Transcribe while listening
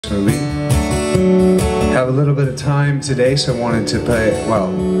movie. Have a little bit of time today, so I wanted to play,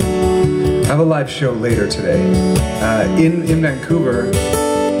 well, have a live show later today in Vancouver.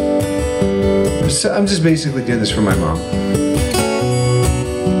 So I'm just basically doing this for my mom.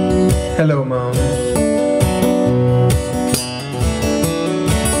 Hello, Mom.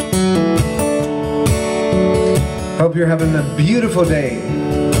 Hope you're having a beautiful day.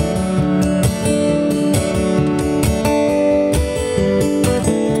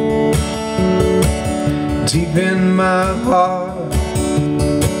 Deep in my heart,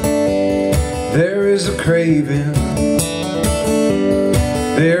 there is a craving.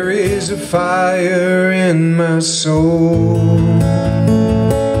 There is a fire in my soul.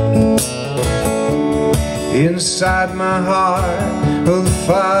 Inside my heart, well, the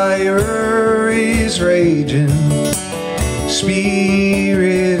fire is raging.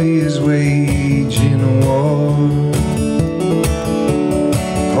 Spirit is waging a war.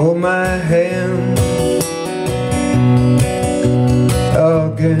 Hold my hand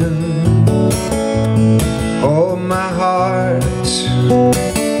again. Hold my heart.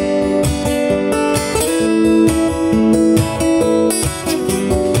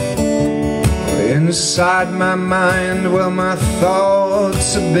 Inside my mind, well, my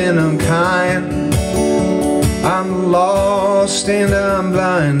thoughts have been unkind. I'm lost and I'm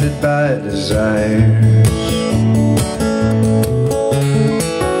blinded by desires.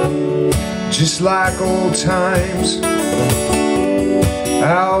 Just like old times,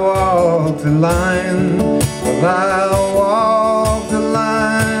 I'll walk the line. Well, I'll walk the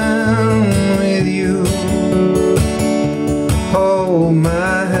line with you. Hold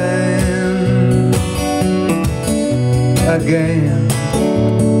my hand again.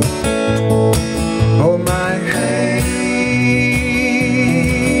 Hold my hand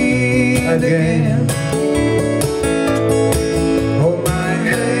again. Hold my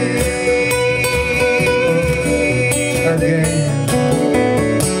hand again.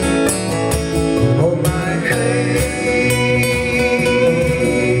 Hold my hand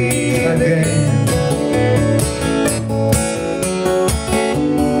again.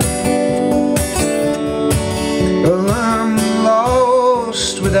 Well, I'm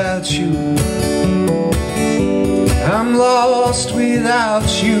lost without you. I'm lost without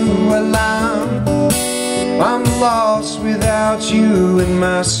you. Well, I'm lost without you in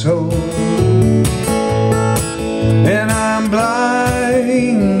my soul. And I'm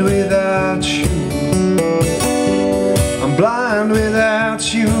blind without you. I'm blind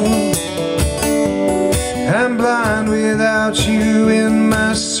without you. I'm blind without you in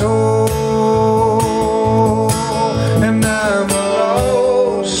my soul. And I'm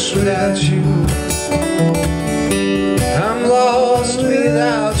lost without you. I'm lost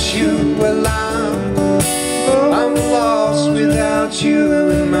without you. Well, I'm lost without you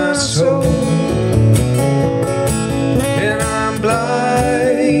in my soul. And I'm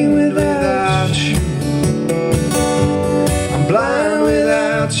blind without you. I'm blind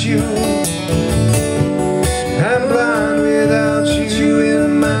without you. I'm blind without you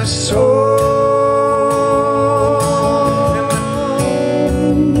in my soul.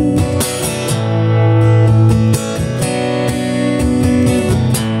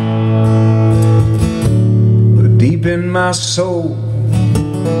 In my soul,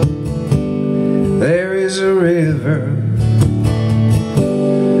 there is a river.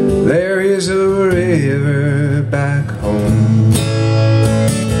 There is a river back home.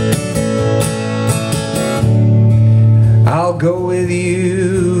 I'll go with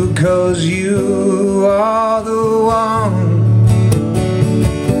you, 'cause you are the one.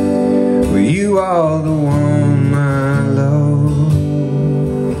 Well, you are the one I love.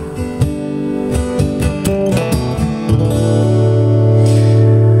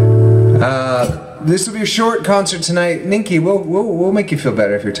 This will be a short concert tonight. Ninky, we'll make you feel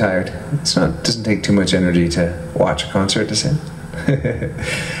better if you're tired. Doesn't take too much energy to watch a concert, does it?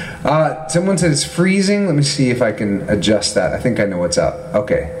 Someone said it's freezing. Let me see if I can adjust that. I think I know what's up.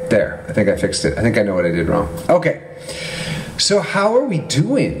 Okay, there. I think I fixed it. I think I know what I did wrong. Okay. So how are we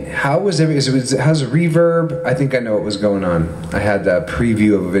doing? How's the reverb? I think I know what was going on. I had a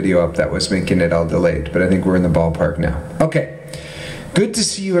preview of a video up that was making it all delayed, but I think we're in the ballpark now. Okay. Good to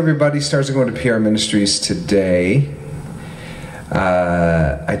see you, everybody. Stars are going to PR Ministries today.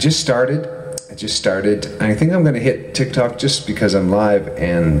 I just started. I think I'm going to hit TikTok just because I'm live,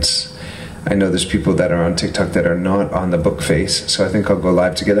 and I know there's people that are on TikTok that are not on the book face, so I think I'll go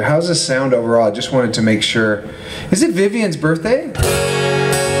live together. How's this sound overall? I just wanted to make sure. Is it Vivian's birthday?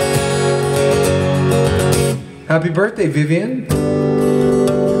 Happy birthday, Vivian.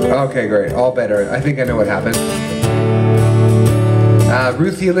 Okay, great. All better. I think I know what happened.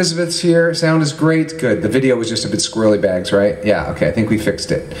 Ruthie Elizabeth's here. Sound is great. Good. The video was just a bit squirrely bags, right? Yeah, okay. I think we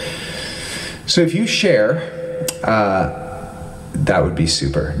fixed it. So if you share, that would be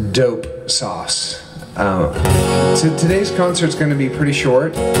super. Dope sauce. So today's concert's going to be pretty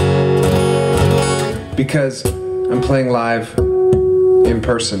short because I'm playing live in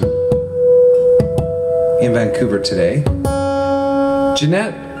person in Vancouver today.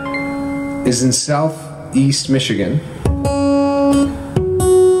 Jeanette is in Southeast Michigan.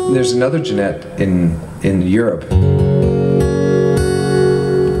 There's another Jeanette in Europe.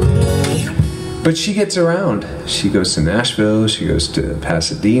 But she gets around. She goes to Nashville, she goes to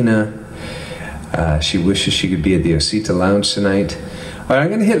Pasadena. She wishes she could be at the Osita Lounge tonight. All right, I'm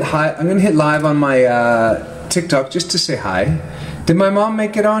gonna hit live on my TikTok just to say hi. Did my mom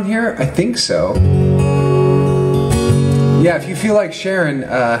make it on here? I think so. Yeah, if you feel like sharing,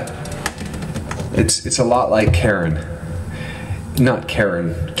 it's a lot like Karen. Not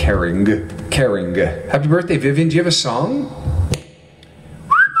Karen, caring. Happy birthday, Vivian. Do you have a song?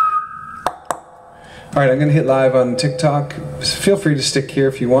 All right, I'm gonna hit live on TikTok. Feel free to stick here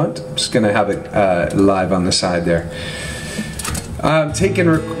if you want. I'm just gonna have it live on the side there.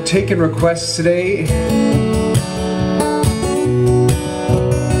 Taking requests today.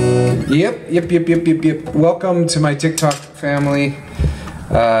 Yep. Welcome to my TikTok family.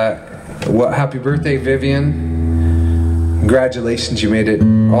 Happy birthday, Vivian. Congratulations, you made it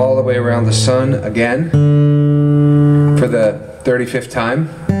all the way around the sun again for the 35th time.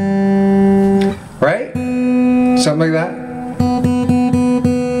 Right? Something like that?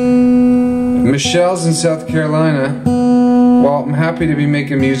 Michelle's in South Carolina. Well, I'm happy to be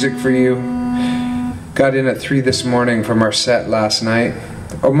making music for you. Got in at 3 this morning from our set last night.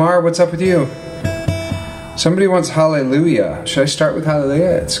 Omar, what's up with you? Somebody wants Hallelujah. Should I start with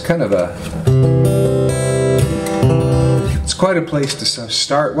Hallelujah? It's kind of a... It's quite a place to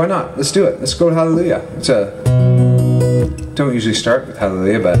start. Why not? Let's do it. Let's go to Hallelujah. It's a... Don't usually start with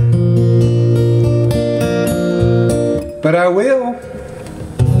Hallelujah, but I will.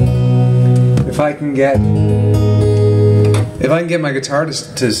 If I can get my guitar to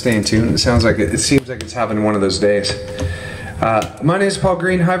stay in tune. It seems like it's having one of those days. My name is Paul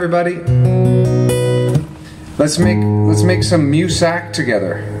Greene. Hi everybody. Let's make some music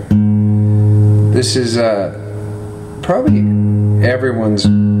together. This is probably everyone's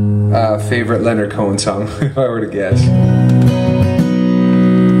favorite Leonard Cohen song, if I were to guess.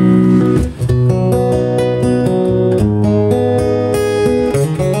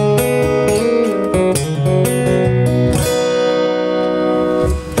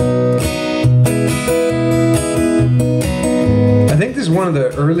 One of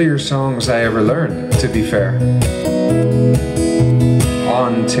the earlier songs I ever learned, to be fair,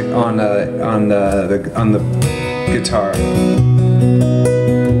 on the guitar.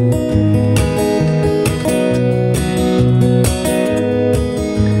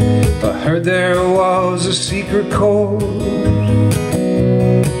 I heard there was a secret chord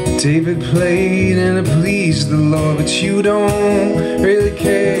David played and it pleased the Lord, but you don't really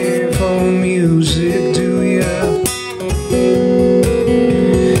care for music, do ya?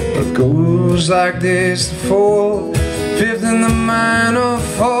 Goes like this: the 4th, 5th, and the minor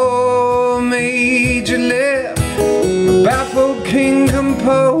 4 major left. A baffled king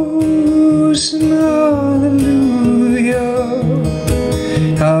composed an hallelujah,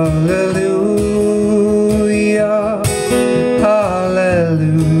 hallelujah,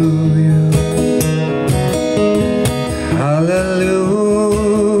 hallelujah, hallelujah,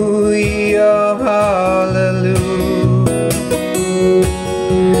 hallelujah.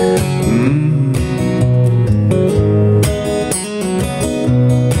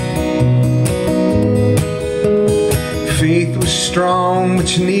 Strong,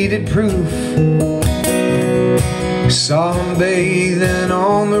 but you needed proof. Saw him bathing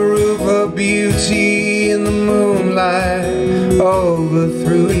on the roof, her beauty in the moonlight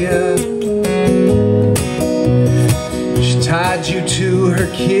overthrew you. She tied you to her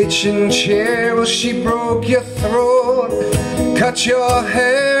kitchen chair, well, she broke your throat, cut your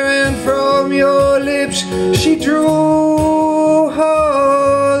hair, and from your lips she drew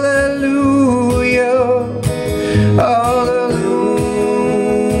hallelujah, hallelujah.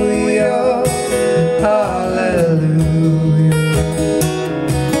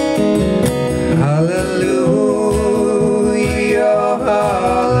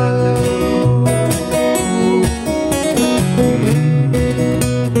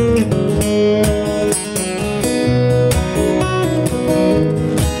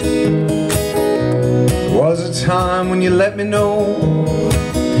 Time when you let me know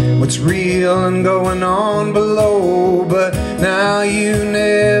what's real and going on below, but now you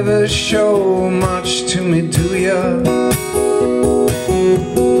never show much to me, do ya?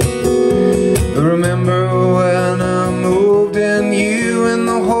 Remember when I moved in, you and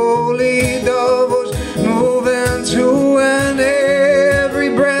the holy dove was moving too, and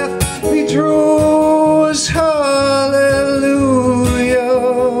every breath we drew was hallelujah,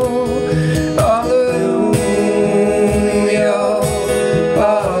 hallelujah,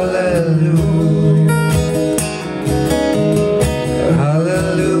 hallelujah,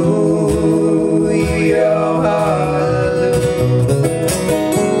 hallelujah,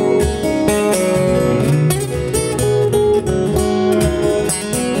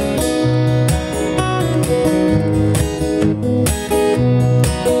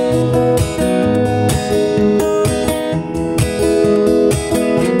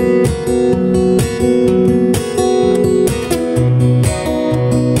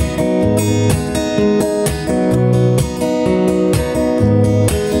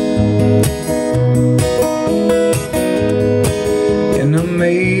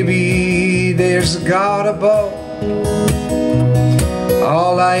 God above.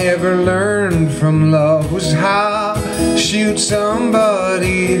 All I ever learned from love was how to shoot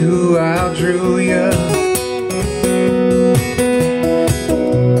somebody who outdrew you.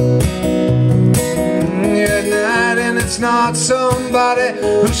 At night, and it's not somebody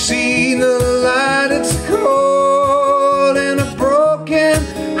who's seen the light. It's cold and a broken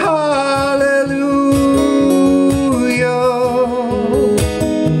hallelujah.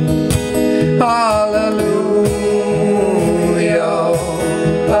 Hallelujah,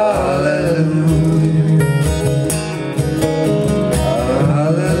 hallelujah,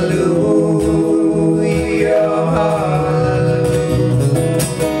 hallelujah,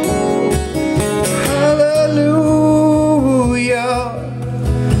 hallelujah,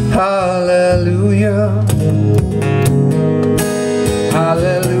 hallelujah,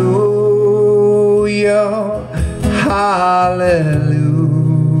 hallelujah, hallelujah.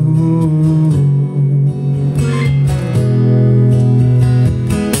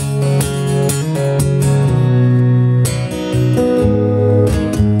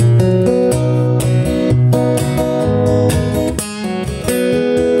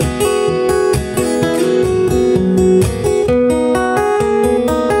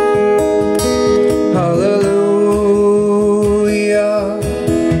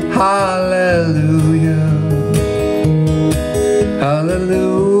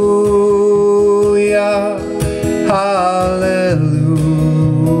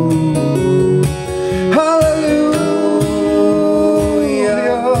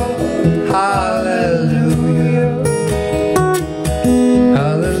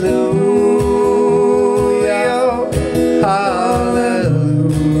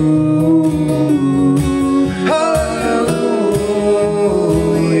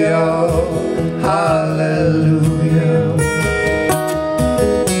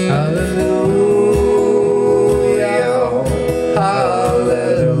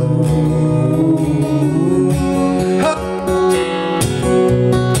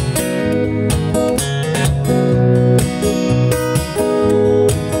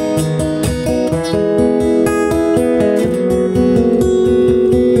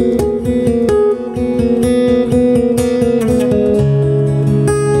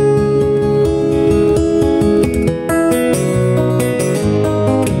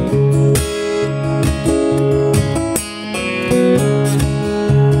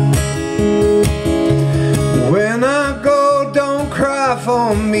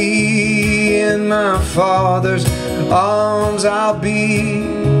 Father's arms I'll be.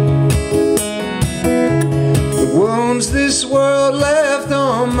 The wounds this world left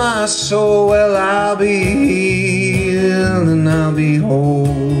on my soul, well, I'll be healed and I'll be whole.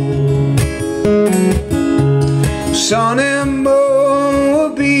 Sun and moon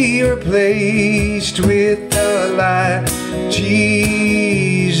will be replaced with the light of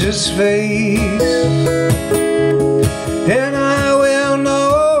Jesus' face, and I will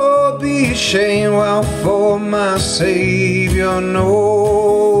not be ashamed, well, for my Savior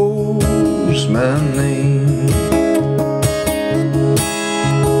knows my name.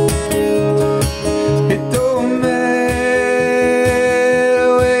 It don't matter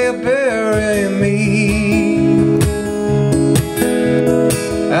where you bury me,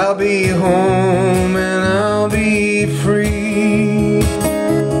 I'll be home and I'll be free.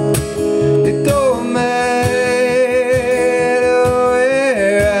 It don't matter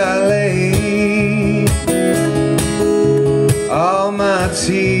where I lay, all my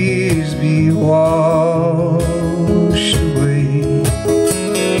tears be washed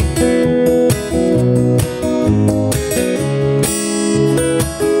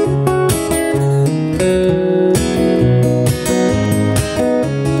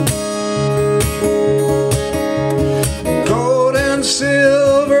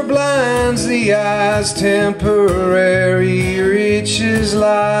riches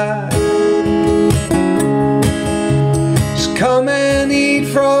lie. Just come and eat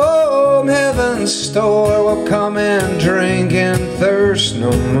from heaven's store. We'll come and drink and thirst no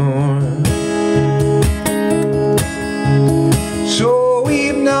more. So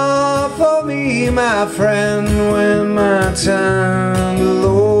weep not for me, my friend, when my time the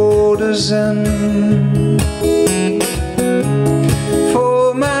Lord is in.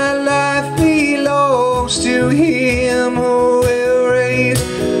 For my life belongs to Him who will raise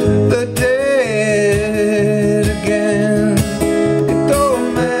the dead again. It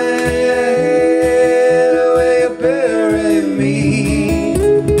don't matter where you bury me,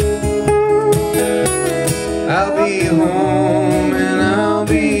 I'll be home and I'll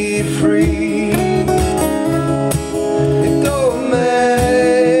be free. It don't matter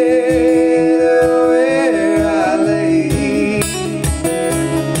where I lay,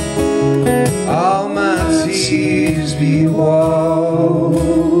 all my tears be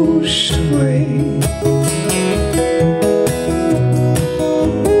washed away.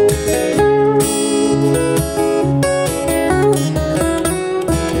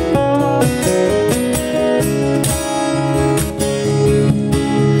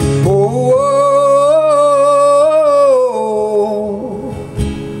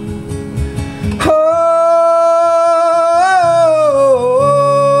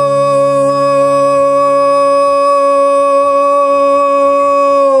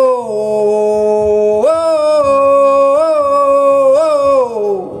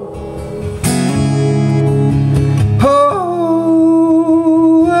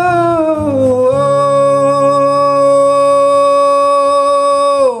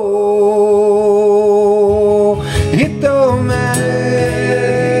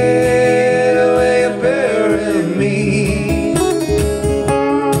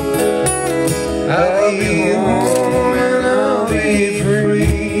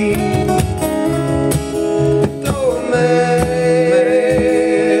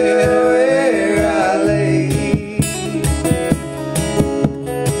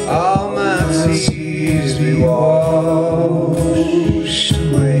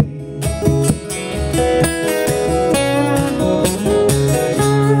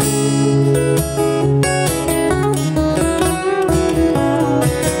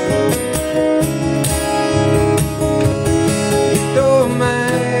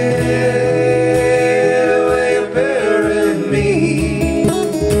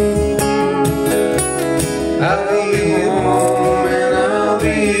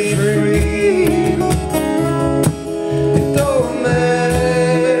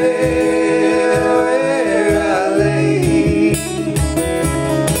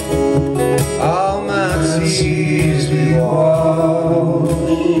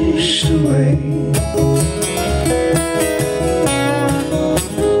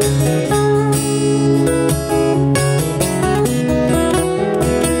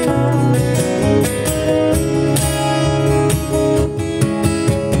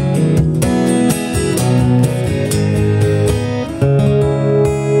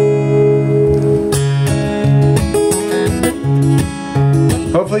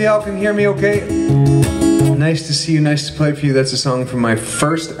 Hopefully y'all can hear me okay. Nice to see you, nice to play for you. That's a song from my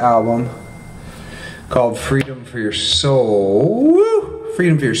first album called Freedom for Your Soul. Woo!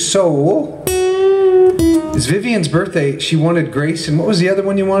 Freedom for Your Soul. It's Vivian's birthday. She wanted Grace, and what was the other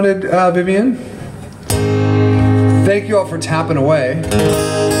one you wanted, Vivian? Thank you all for tapping away.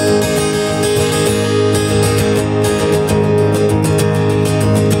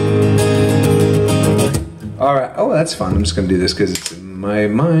 All right. Oh, that's fun. I'm just going to do this because it's in my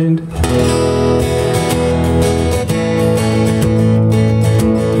mind.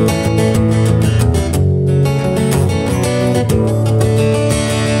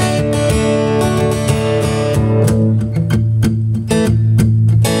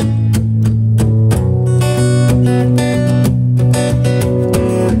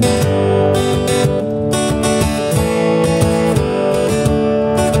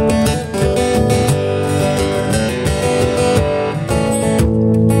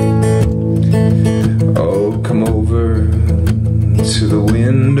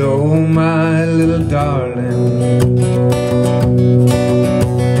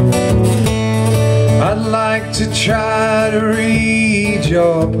 Try to read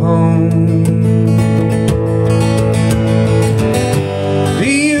your poem.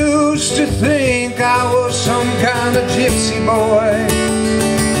 We used to think I was some kind of gypsy boy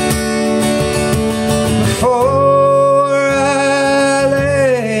before I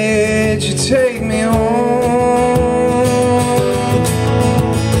let you take me home.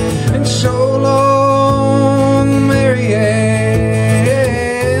 And so long, Marianne.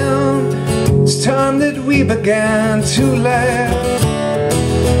 began to laugh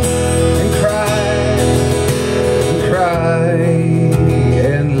and cry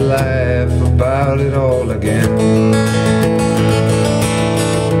and laugh about it all again.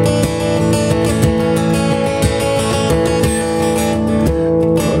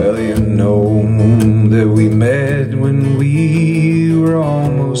 Well, you know that we met when we were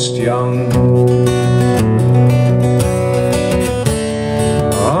almost young,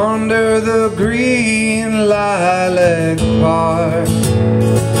 under the green lilac park.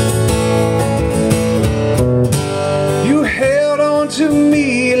 You held on to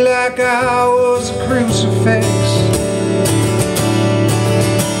me like I was a crucifix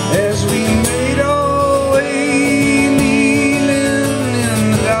as we made our way kneeling in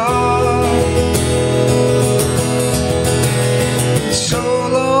the dark. So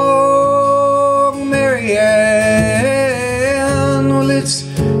long, Marianne. Well, it's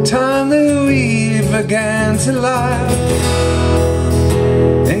time that we began to laugh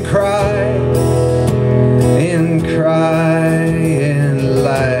and cry and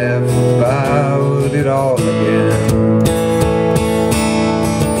laugh about it all again.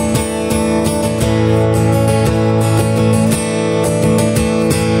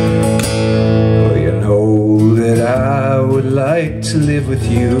 Well, you know that I would like to live with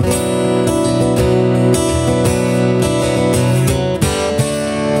you,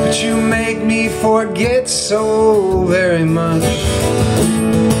 but you make me forget so very much.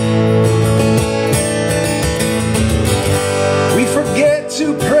 We forget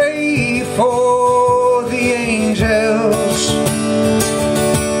to pray for the angels,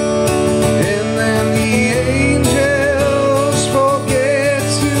 and then the angels forget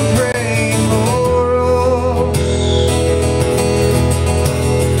to pray for us.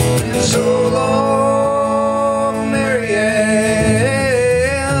 And so long, Marianne.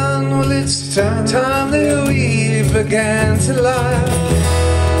 Well, it's time that we began to laugh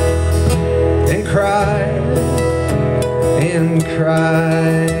and cry and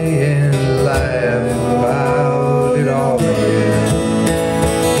laugh about it all again.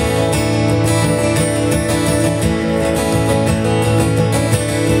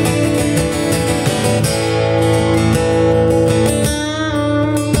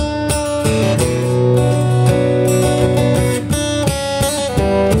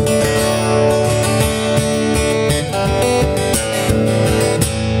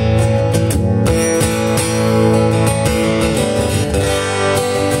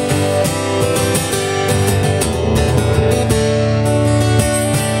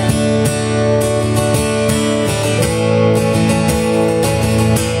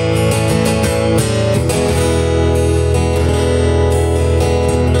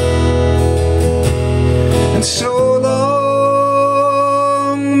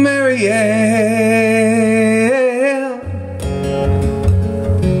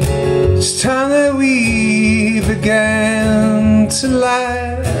 To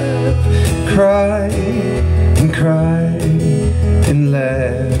laugh, cry and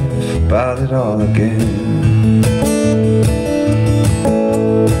laugh about it all again.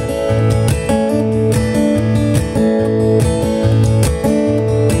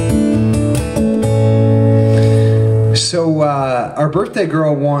 So our birthday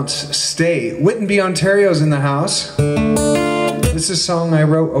girl wants Stay. Whittenby, Ontario's in the house. This is a song I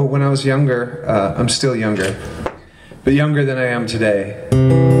wrote when I was younger. I'm still younger, but younger than I am today.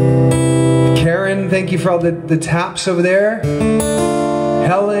 Karen, thank you for all the taps over there.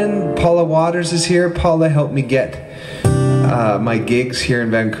 Helen, Paula Waters is here. Paula helped me get my gigs here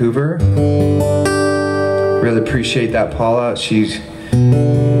in Vancouver. Really appreciate that, Paula. She's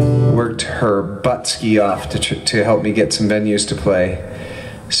worked her butt ski off to help me get some venues to play.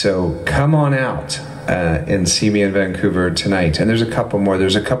 So come on out and see me in Vancouver tonight. And there's a couple more.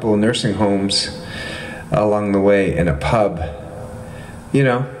 There's a couple of nursing homes along the way, and a pub. You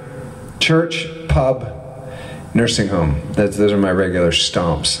know, church, pub, nursing home. Those are my regular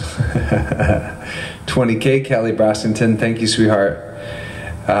stomps. 20K, Kelly Brassington, thank you, sweetheart.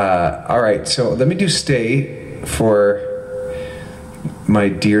 All right, so let me do Stay for my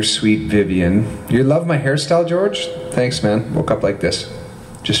dear sweet Vivian. You love my hairstyle, George? Thanks, man. Woke up like this,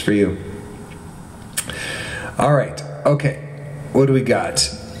 just for you. All right, okay. What do we got?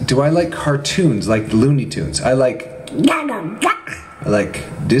 Do I like cartoons, like Looney Tunes? I like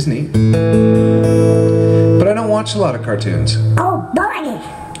Disney, but I don't watch a lot of cartoons. Oh, boy.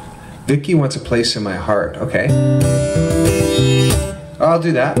 Vicky wants a place in my heart. Okay, I'll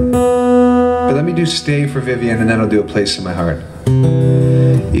do that. But let me do Stay for Vivian, and then I'll do a place in my heart.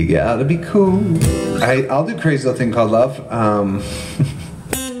 You gotta be cool. I'll do Crazy Little Thing Called Love.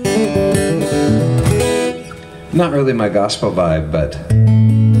 not really my gospel vibe, but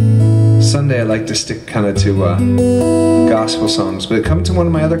Sunday I like to stick kind of to gospel songs. But come to one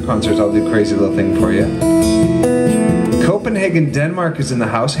of my other concerts, I'll do Crazy Little Thing for you. Copenhagen, Denmark is in the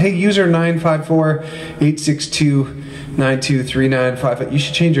house. Hey, user 954-862-923955. You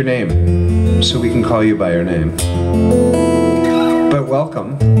should change your name so we can call you by your name. But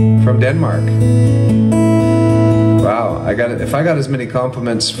welcome from Denmark. Wow, if I got as many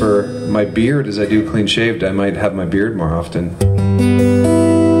compliments for my beard as I do clean shaved, I might have my beard more often.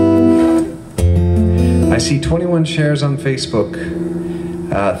 I see 21 shares on Facebook.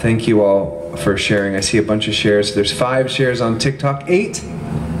 Thank you all for sharing. I see a bunch of shares. There's 5 shares on TikTok. 8?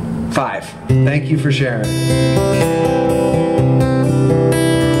 5. Thank you for sharing.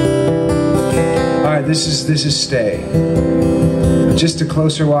 All right, this is Stay. Just a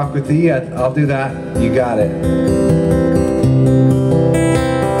closer walk with thee. I'll do that. You got it.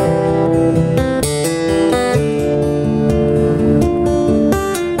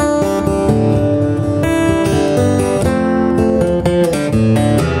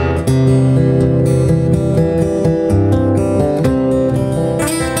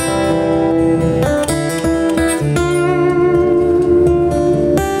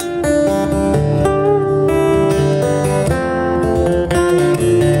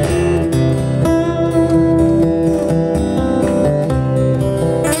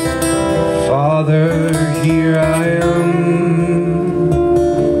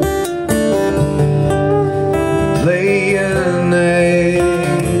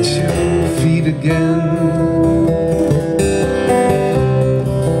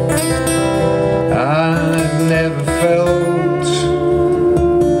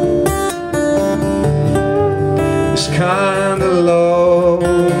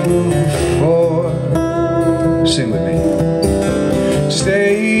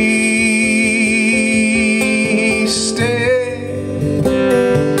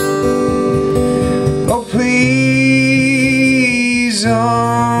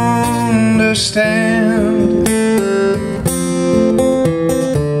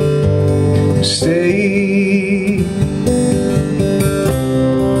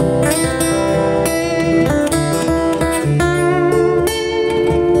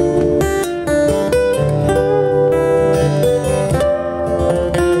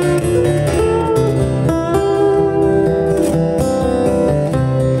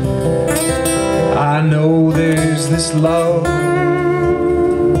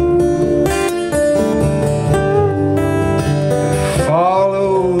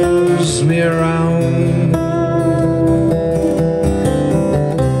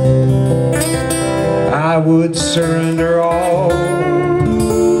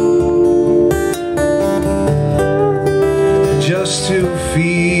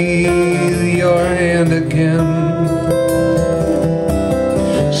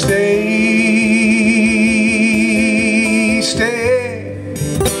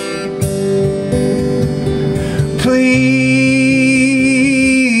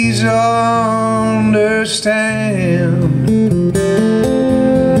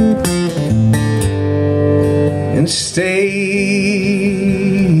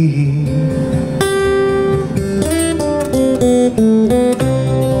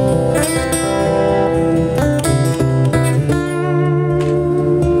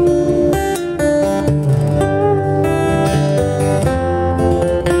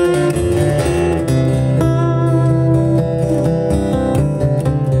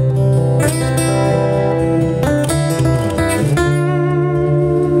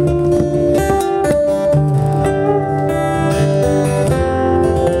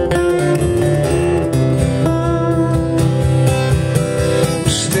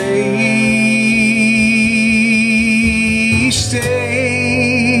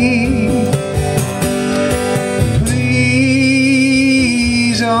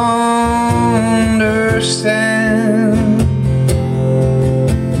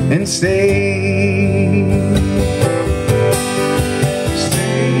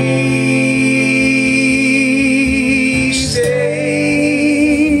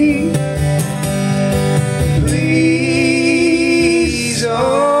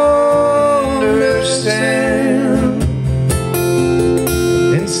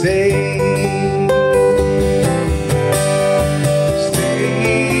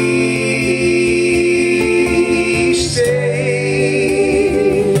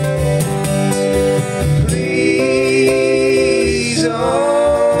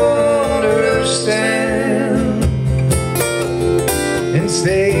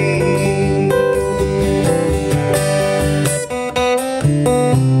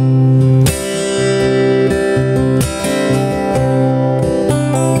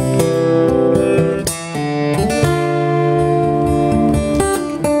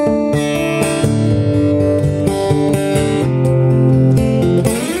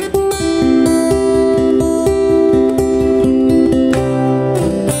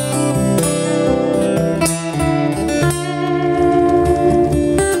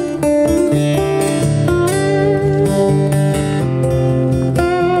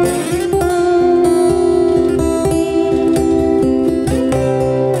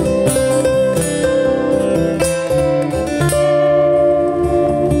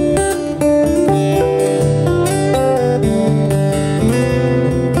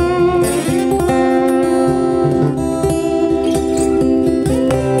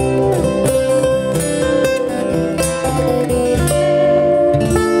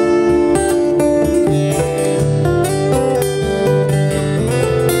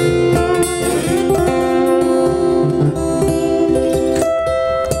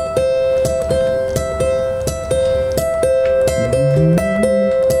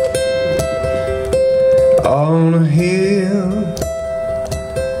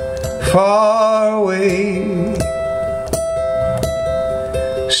 far away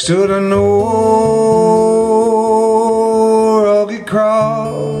stood an old rugged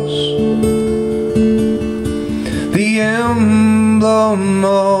cross, the emblem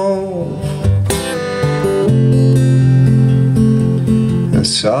of a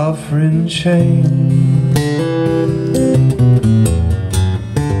sovereign chain.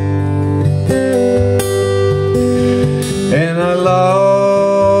 And I love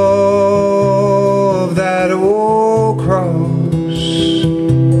that old cross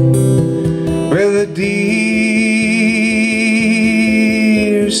where the dearest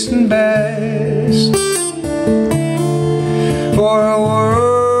and best for a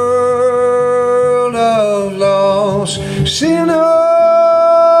world of lost sinners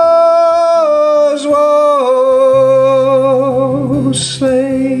was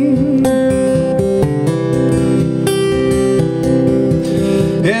slain.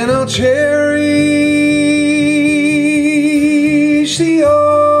 And I'll cherish the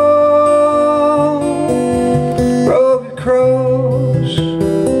old rugged cross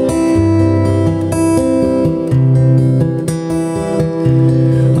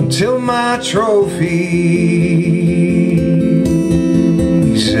until my trophies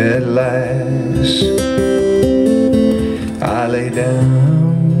at last I lay down.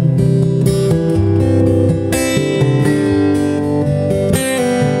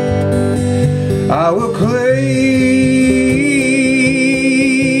 I will claim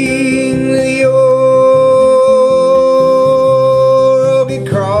the old rugged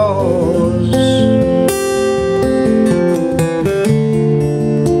cross.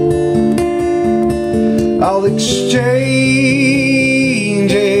 I'll exchange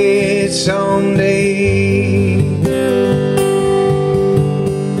it someday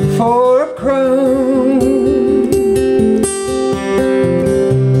for a crown.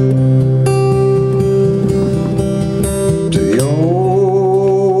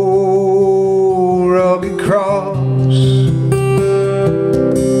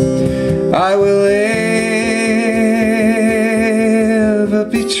 I will ever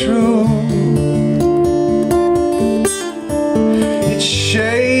be true. It's shame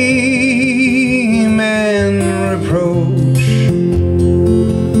and reproach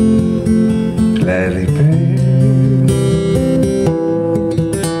gladly bear.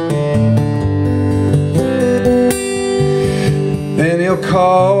 Then he'll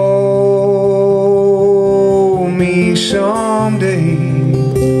call me someday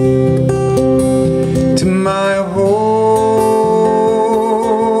to my home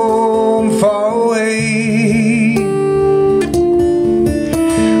far away,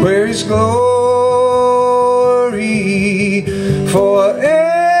 where his glory forever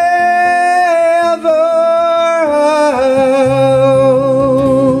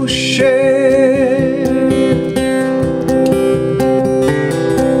I'll share.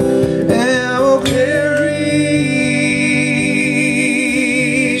 And I will carry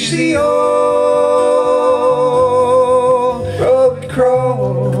the old rugged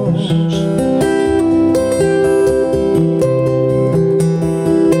cross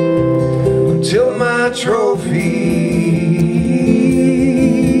until my trophies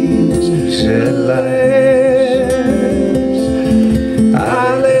at last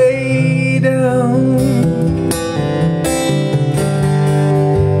I lay down.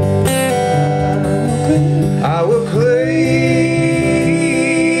 I will claim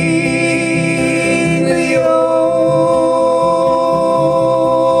the old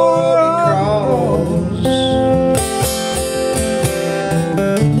rugged cross.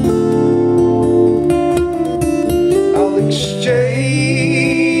 I'll exchange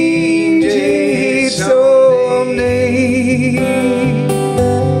it someday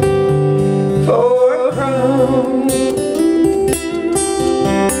for a crown.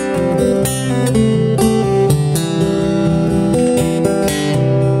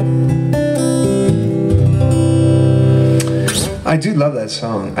 I do love that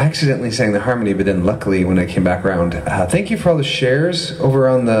song. I accidentally sang the harmony, but then luckily when I came back around, thank you for all the shares over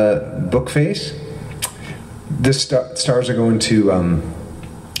on the book face. The stars are going to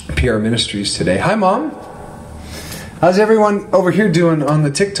PR Ministries today. Hi, Mom. How's everyone over here doing on the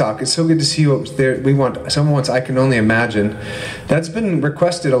TikTok? It's so good to see you up there. Someone wants I Can Only Imagine. That's been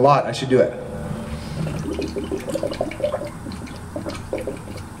requested a lot. I should do it.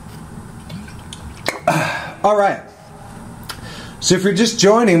 All right. So if you're just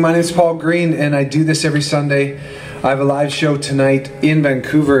joining, my name is Paul Greene, and I do this every Sunday. I have a live show tonight in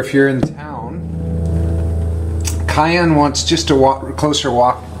Vancouver if you're in town. Cayenne wants just a closer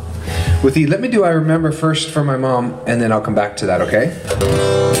walk with you. Let me do I Remember first for my mom, and then I'll come back to that, okay?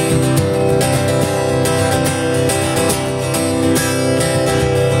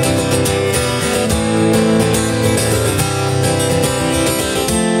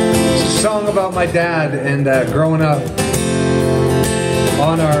 Song about my dad and growing up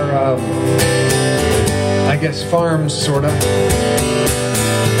on our, I guess, farms, sort of.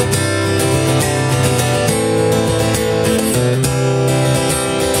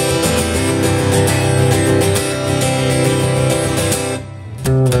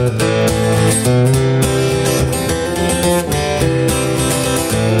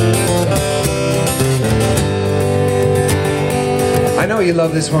 I know you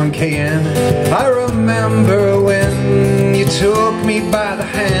love this one, KN. I remember when you took me by the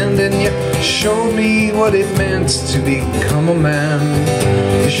hand and you showed me what it meant to become a man.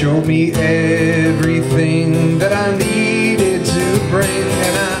 You showed me everything that I needed to bring,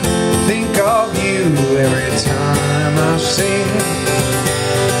 and I think of you every time I sing.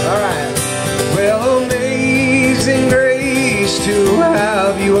 Alright, well, amazing grace to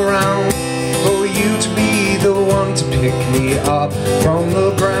have you around, for you to be the one to pick me up from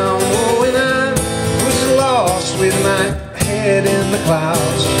the ground. Oh, when I was lost with my head in the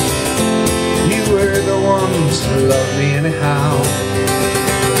clouds, you were the ones to love me anyhow.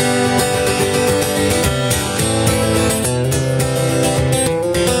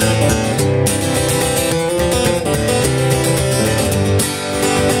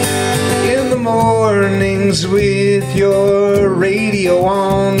 In the mornings with your radio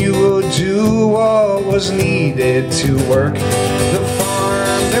on, you would do what was needed to work the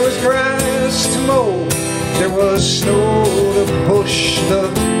farm. There was grass to mow, there was snow to push, the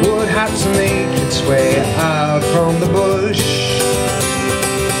wood had to make its way out from the bush.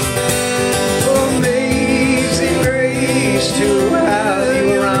 Amazing grace to have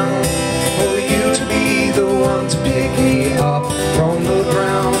you around, for you to be the one to pick me up from the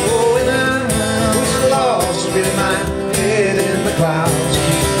ground. Oh, and I was lost with my head in the clouds,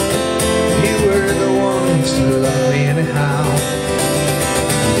 you were the ones to love me anyhow.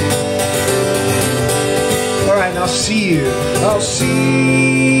 Alright, I'll see you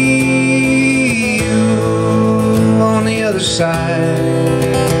on the other side,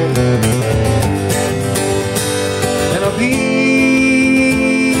 and I'll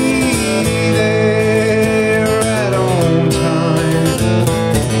be there right on time,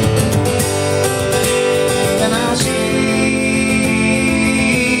 and I'll see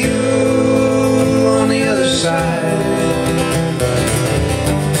you on the other side,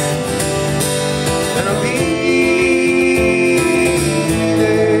 and I'll be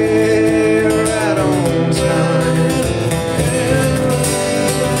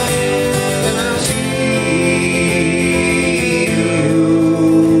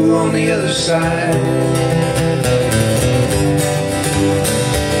side, and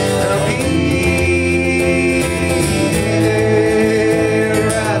I'll be there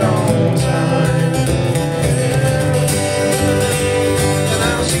right on time, and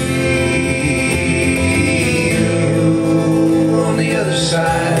I'll see you on the other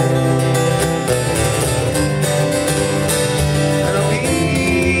side, and I'll be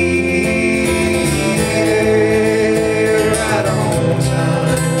there right on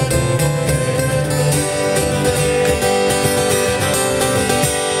time.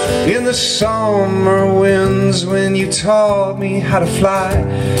 In the summer winds, when you taught me how to fly,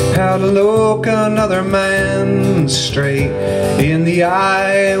 how to look another man straight in the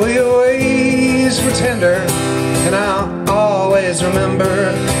eye, well, your ways were tender, and I'll always remember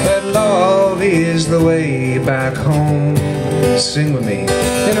that love is the way back home. Sing with me.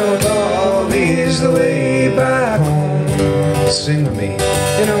 You know, love is the way back home. Sing with me.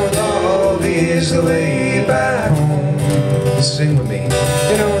 You know, love is the way back home. Sing with me.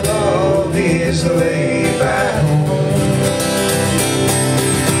 You know, love is the way back home.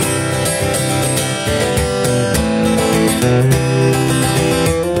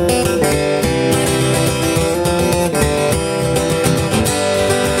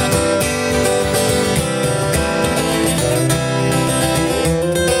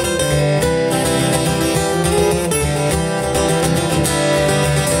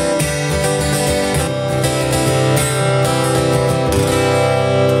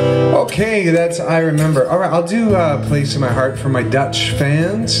 Okay, that's I Remember. All right, I'll do Place in My Heart for my Dutch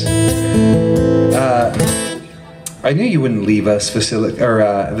fans. I knew you wouldn't leave us,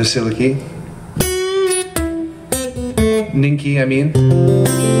 Vasiliki. Ninky, I mean.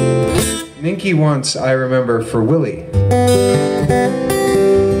 Ninky wants I Remember for Willie.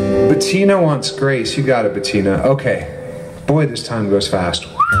 Bettina wants Grace. You got it, Bettina. Okay. Boy, this time goes fast.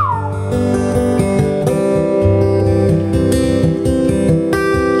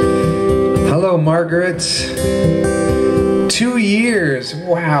 Hello, Margaret. 2 years.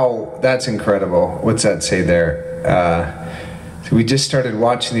 Wow, that's incredible. What's that say there? We just started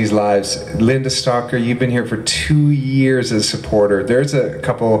watching these lives. Linda Stalker, you've been here for 2 years as a supporter. There's a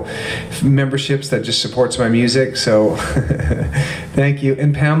couple memberships that just supports my music, so thank you.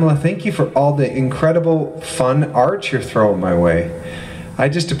 And Pamela, thank you for all the incredible fun art you're throwing my way. I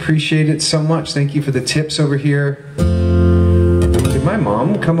just appreciate it so much. Thank you for the tips over here. Did my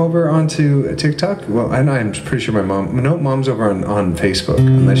mom come over onto TikTok? Well, I'm pretty sure my mom... No, mom's over on Facebook,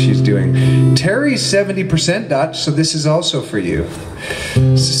 unless she's doing... Terry's 70% Dutch, so this is also for you.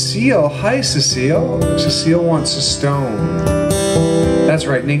 Cecile, hi Cecile. Cecile wants a stone. That's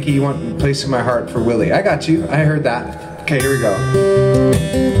right, Ninky, you want a place in my heart for Willie. I got you, I heard that. Okay, here we go.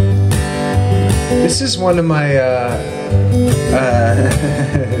 This is one of my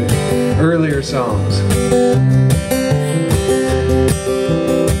earlier songs.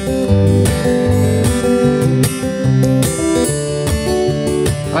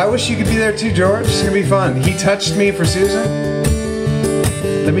 I wish you could be there too, George. It's gonna be fun. He touched me for Susan.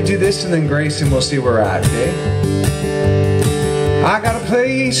 Let me do this and then Grace and we'll see where we're at, okay? I got a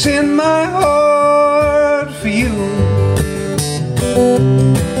place in my heart for you.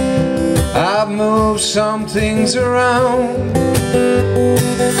 I've moved some things around,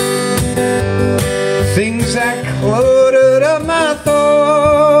 things that cluttered up my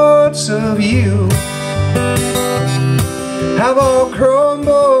thoughts of you have all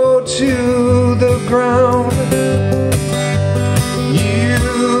crumbled to the ground. You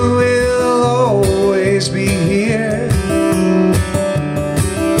will always be here.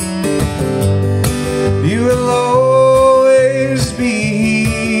 You will always be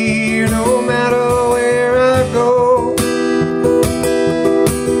here, no matter where I go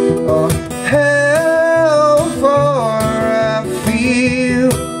or how far I feel.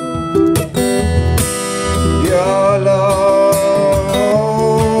 Your love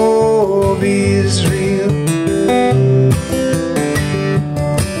is real.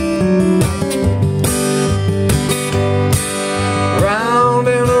 Round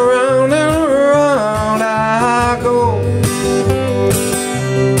and around and around I go,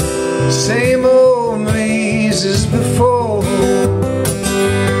 same old maze as before,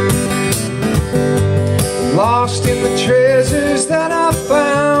 lost in the treasures that I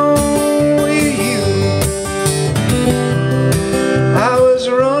found with you. I was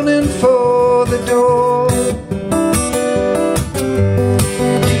running for the door.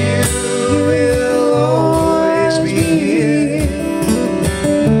 You will always be here.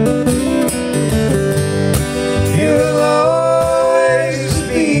 You will always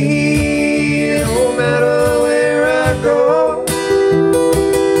be here, no matter where I go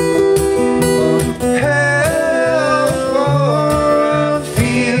or how far I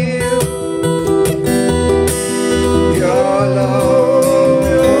feel. Your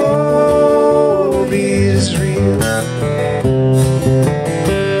love is real.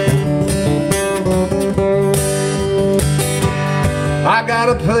 I got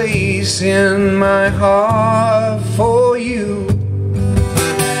a place in my heart for you,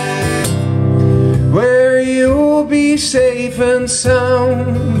 where you'll be safe and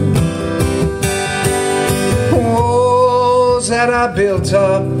sound. Walls that I built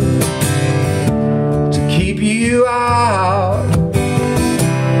up to keep you out,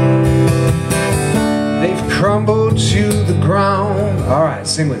 they've crumbled to the ground. All right,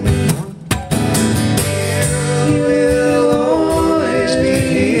 sing with me. You will always be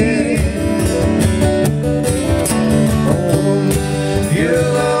here. Oh,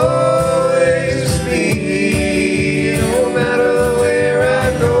 you'll always be here, no matter where I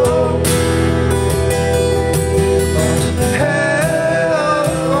go or how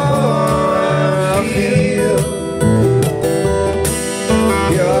far I feel.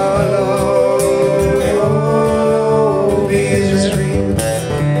 Your love is real.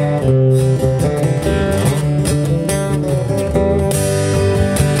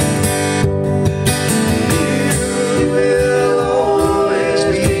 You will always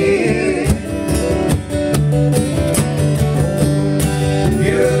be here.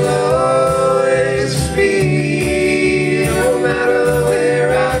 You'll always be here, no matter where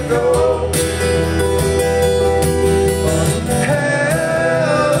I go or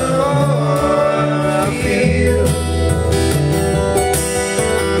how far I feel.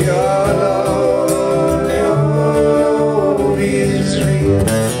 Your love is real.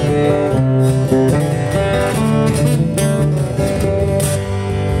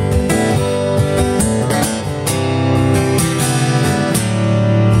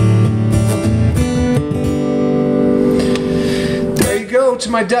 There you go, to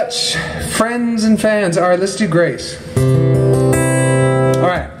my Dutch friends and fans. All right, let's do Grace. All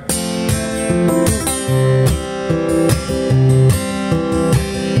right.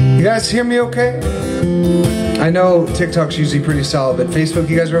 You guys hear me okay? I know TikTok's usually pretty solid, but Facebook,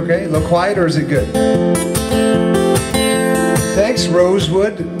 you guys are okay? A little quiet, or is it good? Thanks,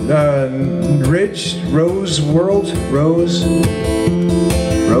 Rosewood, Ridge, Rosewood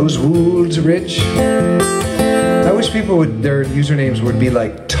Ridge. I wish people would, their usernames would be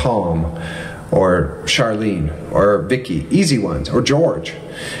like Tom, or Charlene, or Vicky, easy ones, or George.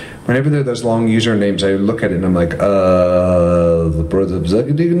 Whenever they're those long usernames, I look at it and I'm like,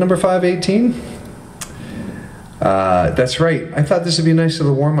 number 518? That's right. I thought this would be a nice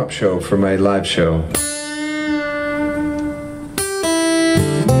little warm-up show for my live show.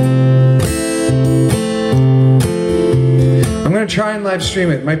 I'm going to try and live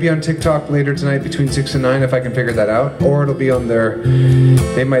stream it. It might be on TikTok later tonight between 6 and 9 if I can figure that out. Or it'll be on their...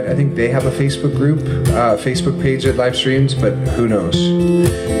 They might... I think they have a Facebook group, Facebook page that live streams, but who knows.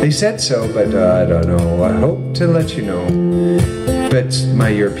 They said so, but I don't know. I hope to let you know. But my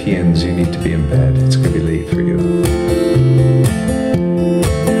Europeans, you need to be in bed. It's going to be late for you.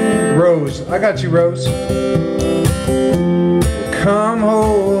 Rose. I got you, Rose. Come,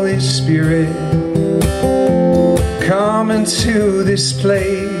 Holy Spirit. Come into this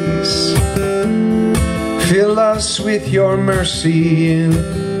place. Fill us with your mercy and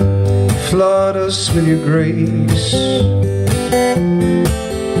flood us with your grace.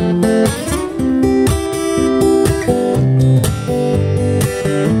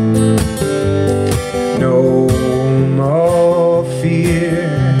 No more fear,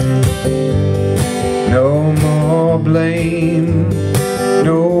 no more blame,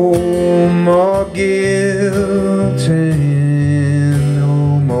 no more guilt and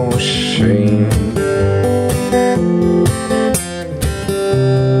no more shame.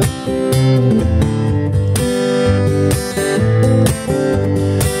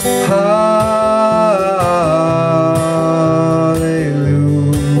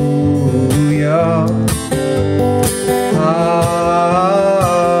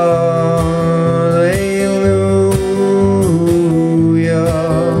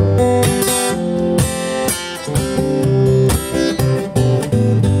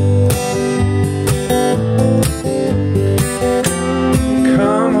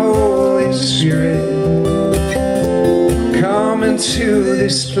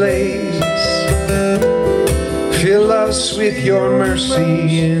 With your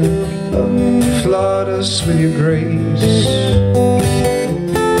mercy and flood us with your grace.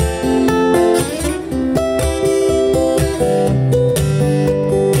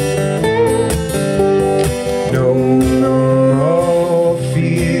 No more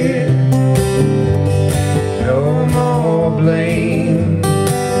fear, no more blame,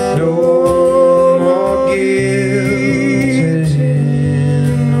 no more guilt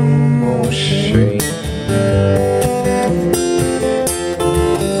and no more shame.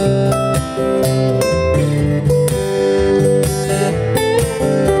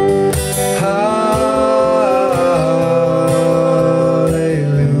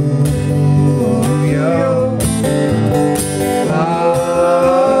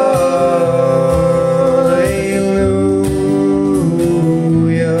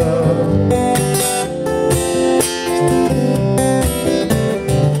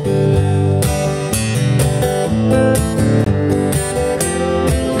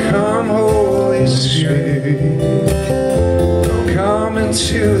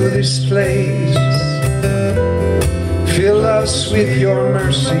 With your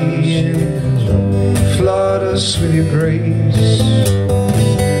mercy and flood us with your grace.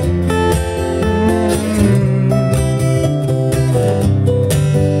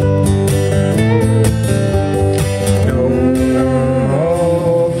 No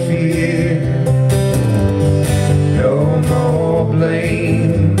more fear, no more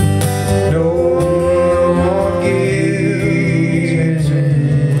blame, no more guilt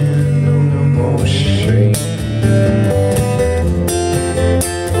and no more shame.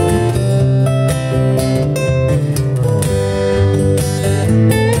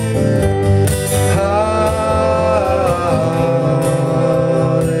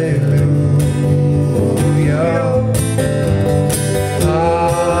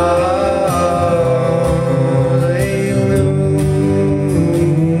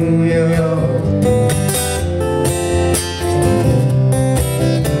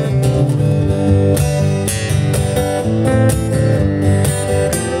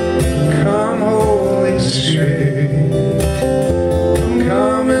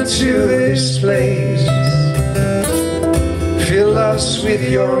 With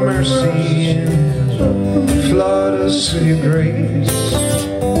your mercy and flood us with your grace.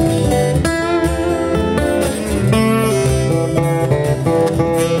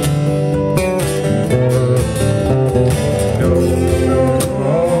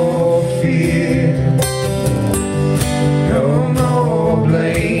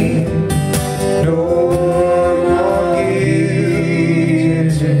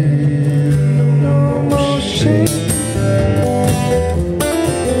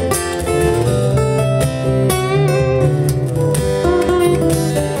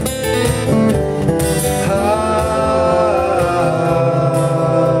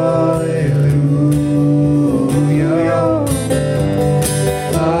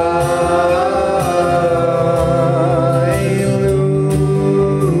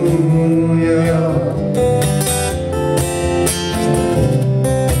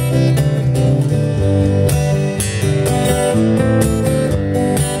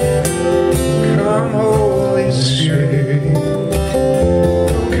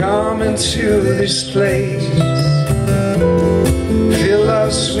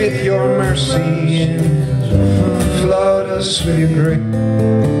 close with your grace.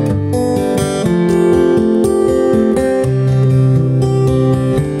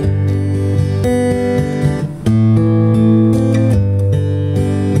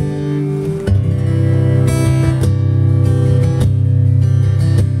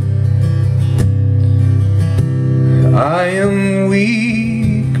 I am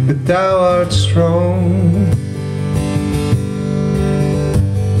weak, but thou art strong.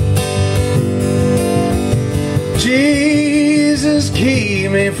 Jesus,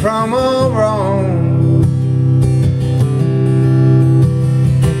 keep me from all wrong.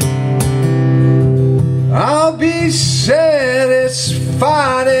 I'll be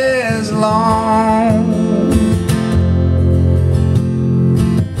satisfied as long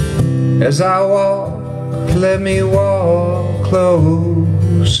as I walk. Let me walk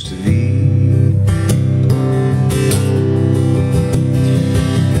close to thee.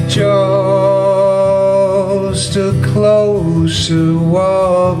 Just a closer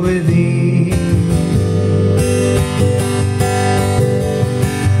walk with thee.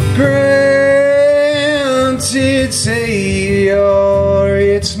 Granted, Savior,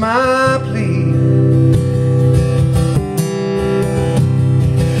 it's my plea.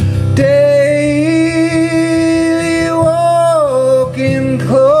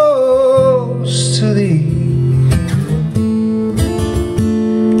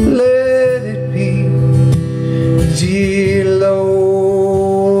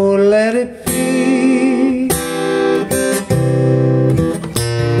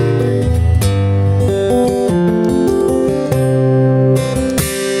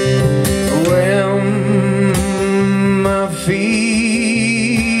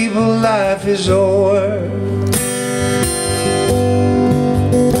 Is o'er.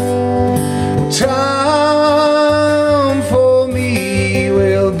 Time for me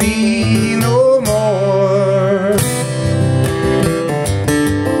will be no more.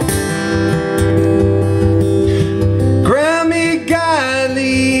 Grant me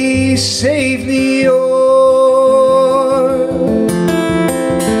godly safety o'er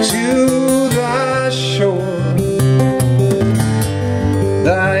to thy shore,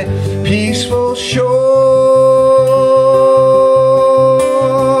 thy peaceful shore.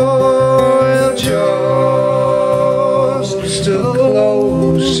 Just a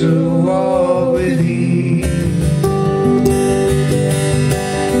closer walk with thee.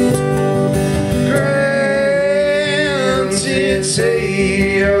 Granted,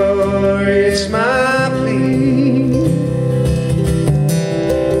 Savior, it's my plea.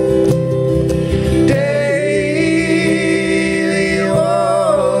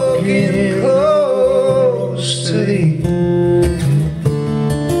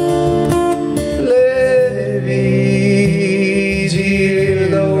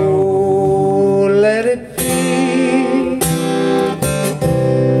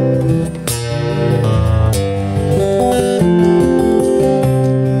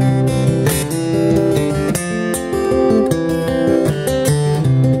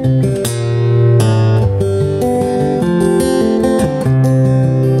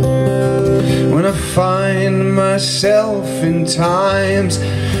 Myself in times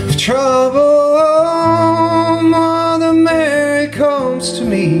of trouble, Mother Mary comes to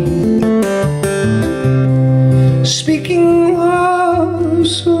me, speaking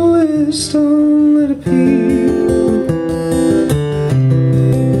words of wisdom, let it be.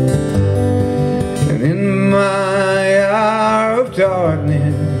 And in my hour of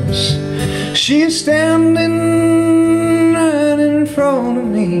darkness, she is standing right in front of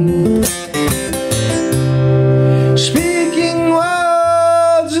me, speaking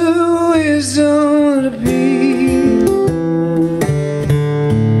words of wisdom to be.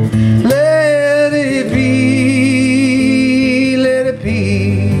 Let it be, let it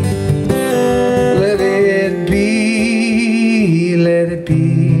be, let it be, let it be.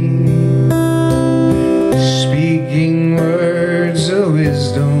 Speaking words of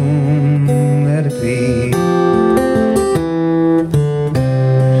wisdom, let it be.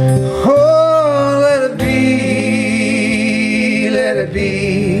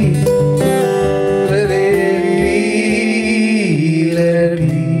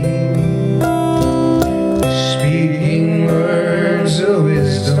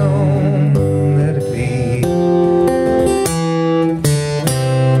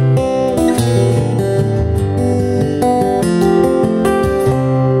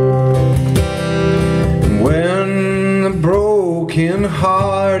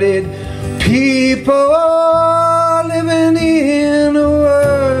 Broken-hearted people are living in a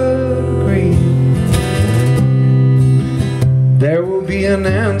world of Greene. There will be an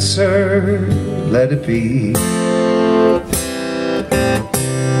answer, let it be.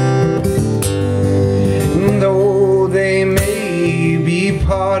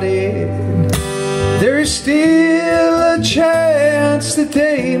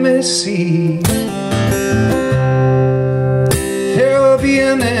 to see. There will be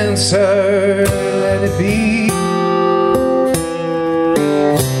an answer, let it be.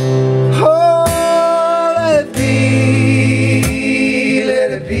 Oh, let it be,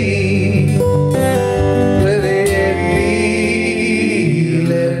 let it be. Let it be,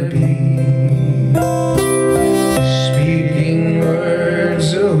 let it be. Speaking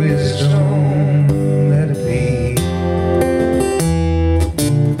words of wisdom, let it be.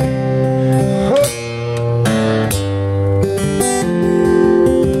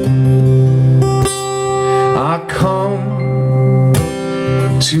 I come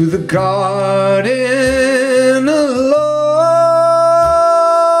to the garden alone,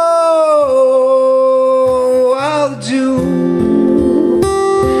 while the dew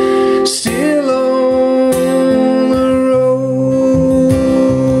still on the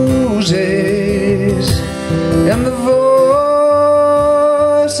roses, and the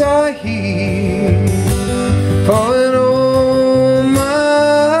voice I hear falling on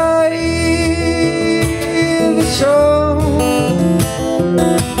my ear, the song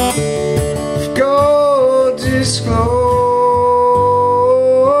of God discloses.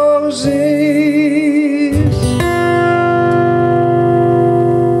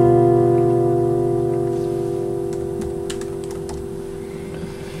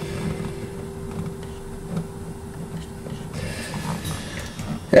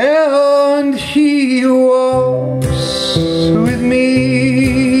 And he walks with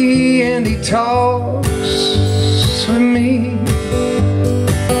me, and he talks with me.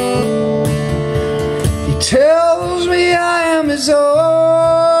 He tells me I am his own,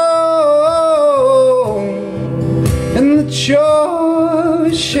 and the joy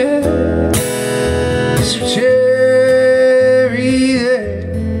we share is very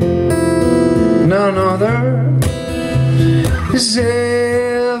there. None other is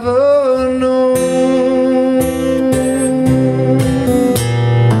ever known.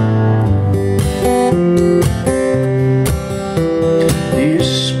 He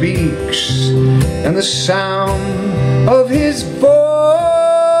speaks, and the sound of his voice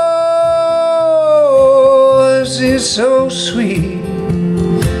is so sweet.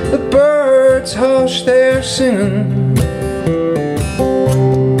 The birds hush their singing,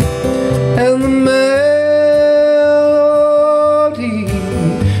 and the melody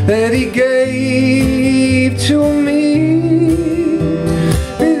that he gave to me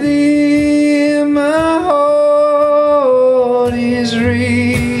within my heart is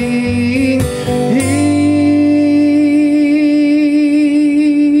ringing.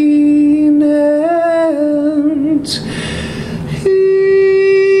 And he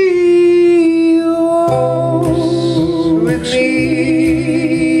walks with me,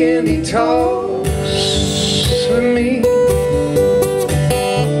 and he talks with me.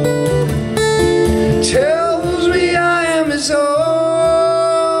 Tells me I am his own,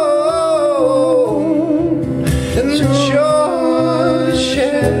 and the joy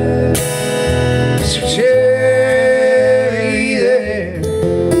shared is very there.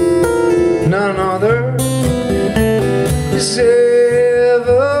 None other is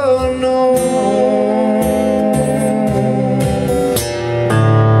ever known.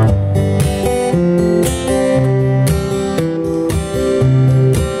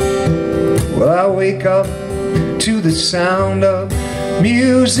 Well, I wake up to the sound of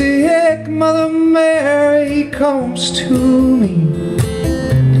music. Mother Mary comes to me,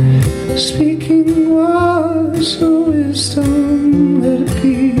 speaking words of wisdom, let it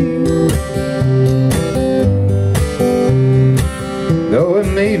be. Though it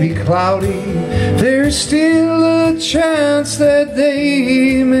may be cloudy, there's still a chance that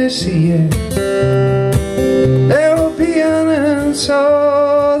they may see it. There will be an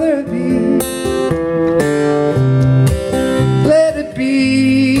answer, there'll be. Let it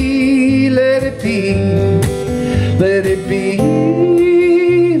be, let it be, let it be,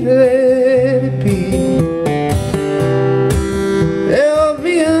 let it be. There'll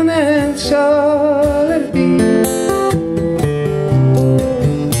be an answer, let it be.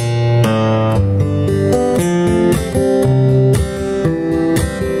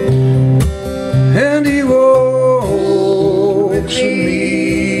 And he walks with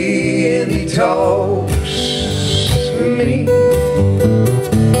me, and he talks with me.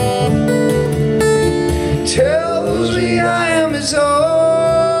 Tells me I am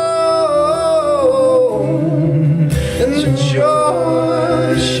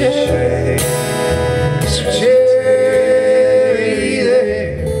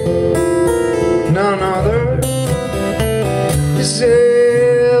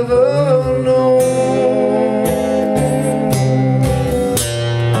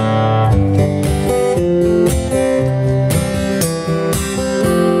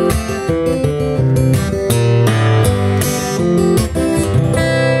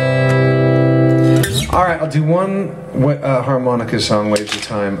do one harmonica song, Waves of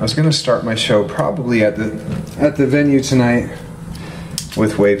Time. I was going to start my show probably at the venue tonight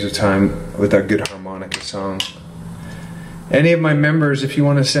with Waves of Time, with a good harmonica song. Any of my members, if you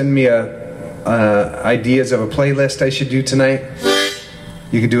want to send me ideas of a playlist I should do tonight,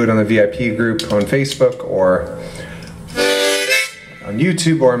 you can do it on the VIP group on Facebook or on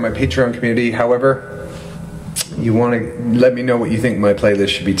YouTube or in my Patreon community. However you want to let me know what you think my playlist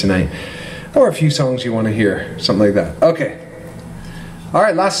should be tonight, or a few songs you want to hear, something like that. Okay. All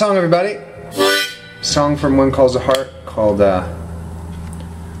right, last song, everybody. Song from One Calls a Heart called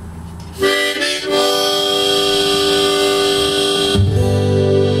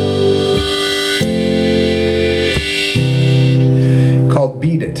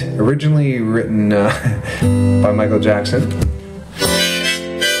Beat It, originally written by Michael Jackson,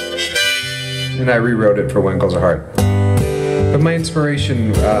 and I rewrote it for One Calls a Heart. But my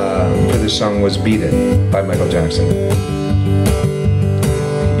inspiration for this song was Beat It by Michael Jackson.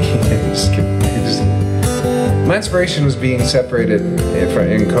 My inspiration was being separated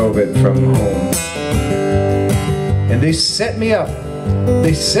in COVID from home, and they set me up.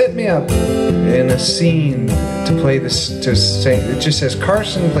 They set me up in a scene to play this, to sing. It just says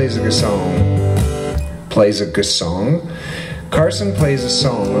Carson plays a good song. Carson plays a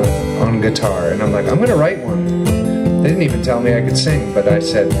song on guitar, and I'm like, I'm gonna write one. They didn't even tell me I could sing, but I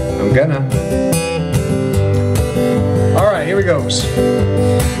said, I'm gonna. All right, here we goes.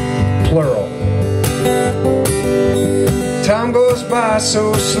 Plural. Time goes by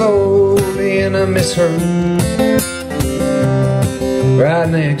so slowly, and I miss her right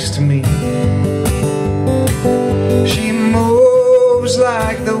next to me. She moves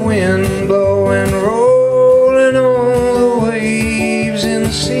like the wind blowing, rolling on the waves in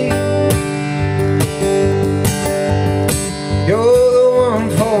the sea. You're the one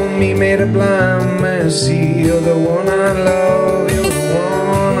for me, made a blind man see. You're the one I love, you're the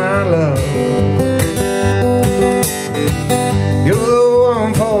one I love. You're the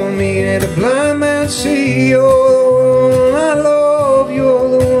one for me, made a blind man see. You're the one I love, you're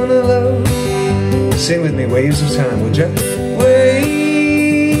the one I love. Sing with me, Waves of Time, would ya? Waves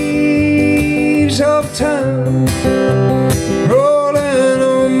of time, rolling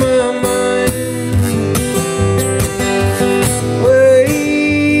on my mind. Waves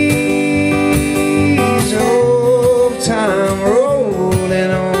of time,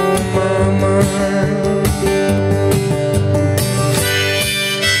 rolling on my mind.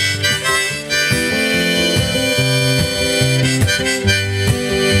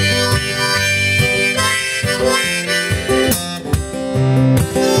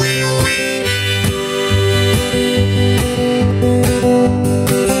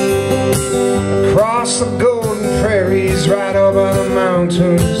 Across the golden prairies, right over the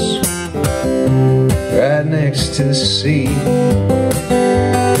mountains, right next to the sea.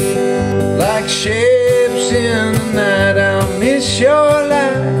 Like ships in the night, I'll miss your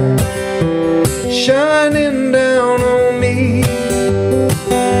light shining down on me.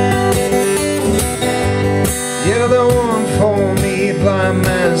 You're the one for me, blind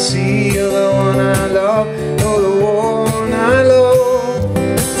man see. You're the one I love, you're the one I love.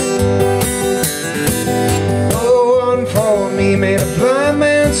 Made a blind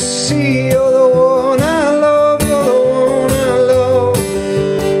man see. You're the one I love, you're the one I love.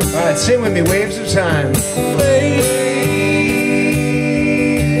 Alright, sing with me, Waves of Time. Waves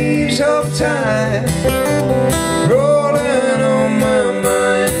of time, rolling on my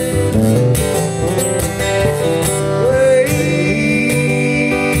mind. Waves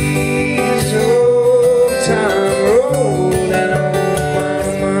of time, rolling on my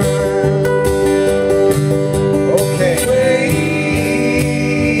mind. Okay.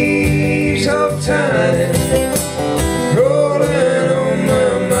 Time rolling on my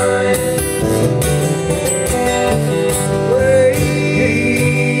mind. Waves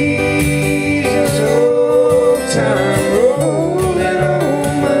of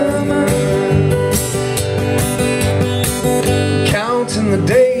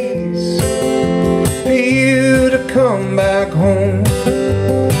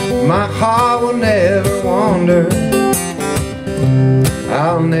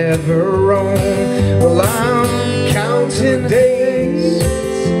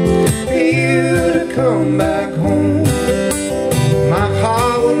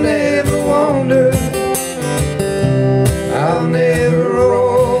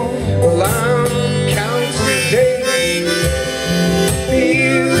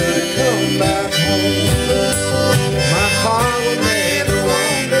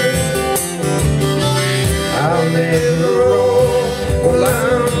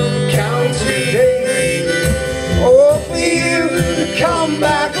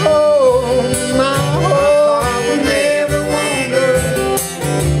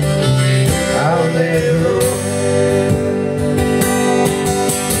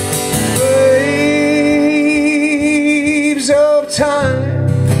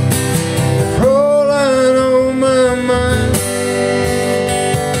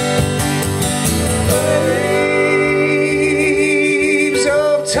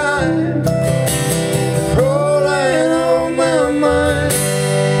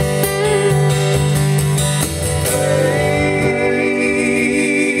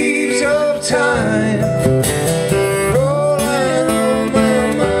time rolling on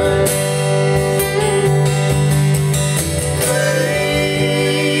my mind.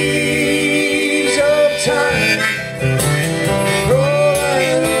 Waves of time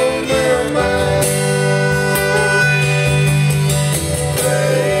rolling on my mind.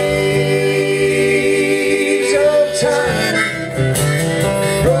 Waves of time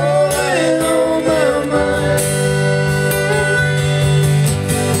rolling on my mind.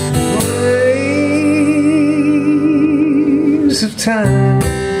 Waves of time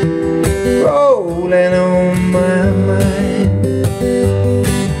rolling on my mind.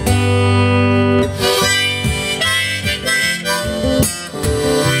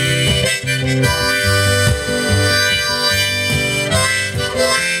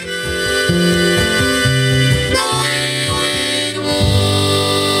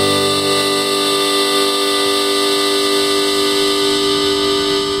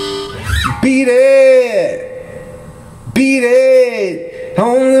 Beat it! Beat it!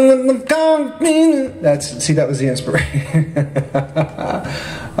 See, that was the inspiration. All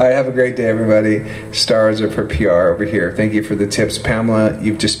right, have a great day, everybody. Stars are for PR over here. Thank you for the tips. Pamela,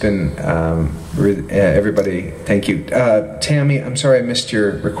 you've just been, everybody, thank you. Tammy, I'm sorry I missed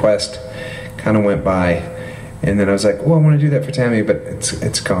your request. Kind of went by. And then I was like, oh, I want to do that for Tammy, but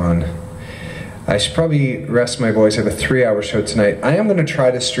it's gone. I should probably rest my voice. I have a 3-hour show tonight. I am going to try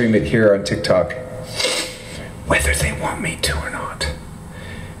to stream it here on TikTok, whether they want me to or not.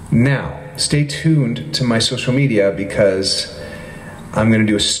 Now, stay tuned to my social media because I'm going to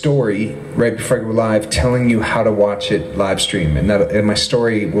do a story right before I go live telling you how to watch it live stream. And my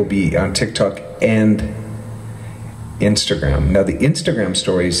story will be on TikTok and Instagram. Now, the Instagram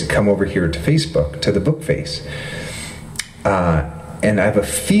stories come over here to Facebook, to the book face. And I have a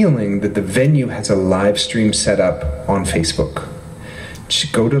feeling that the venue has a live stream set up on Facebook.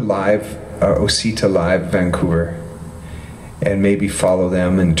 Just go to live, Osita Live Vancouver, and maybe follow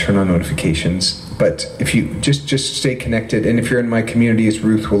them and turn on notifications. But if you just stay connected, and if you're in my communities,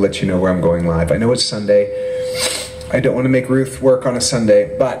 Ruth will let you know where I'm going live. I know it's Sunday. I don't want to make Ruth work on a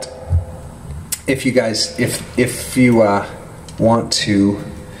Sunday, but if you guys, if you want to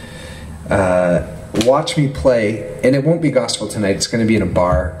watch me play, and it won't be gospel tonight, it's going to be in a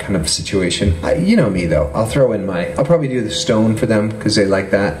bar kind of situation. You know me though, I'll throw in I'll probably do the stone for them because they like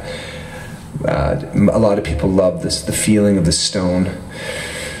that. A lot of people love this, the feeling of the stone.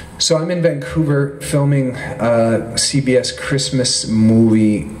 So I'm in Vancouver filming a CBS Christmas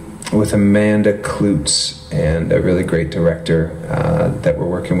movie with Amanda Klutz and a really great director that we're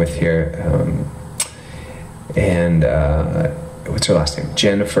working with here. What's her last name?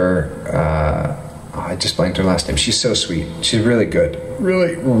 Jennifer. I just blanked her last name. She's so sweet. She's really good.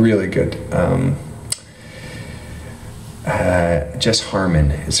 Really, really good. Jess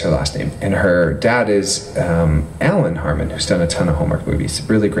Harmon is her last name. And her dad is Alan Harmon, who's done a ton of Hallmark movies.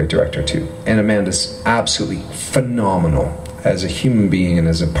 Really great director, too. And Amanda's absolutely phenomenal as a human being and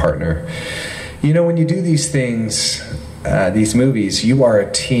as a partner. You know, when you do these things, these movies, you are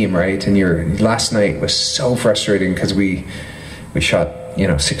a team, right? And last night was so frustrating because we shot,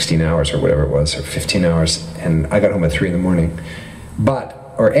 16 hours or whatever it was, or 15 hours, and I got home at 3 in the morning.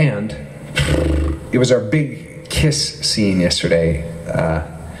 And it was our big kiss scene yesterday,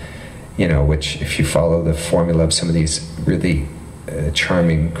 which if you follow the formula of some of these really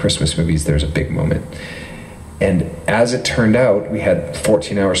charming Christmas movies, there's a big moment. And as it turned out, we had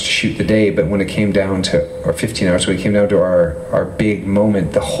 14 hours to shoot the day, but when it came down to, or 15 hours, when it came down to our big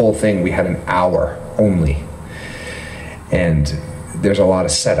moment, the whole thing, we had an hour only. And there's a lot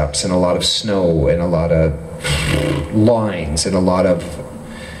of setups and a lot of snow and a lot of lines and a lot of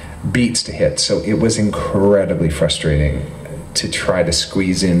beats to hit. So it was incredibly frustrating to try to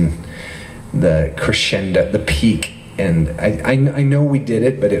squeeze in the crescendo, the peak. And I know we did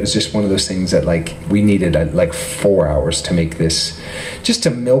it, but it was just one of those things that we needed 4 hours to make this, just to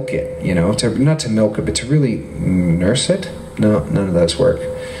milk it, not to milk it, but to really nurse it. No, none of those work.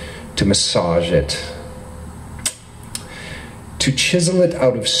 To massage it. To chisel it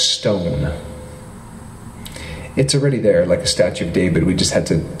out of stone. It's already there, like a statue of David. We just had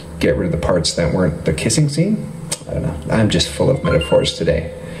to get rid of the parts that weren't the kissing scene. I don't know. I'm just full of metaphors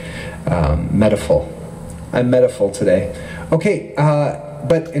today. I'm metaphor today. Okay,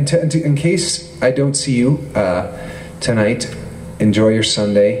 but in case I don't see you tonight, enjoy your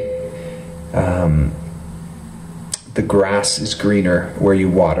Sunday. The grass is greener where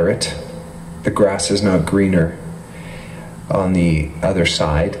you water it. The grass is not greener on the other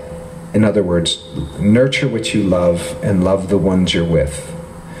side. In other words, nurture what you love and love the ones you're with.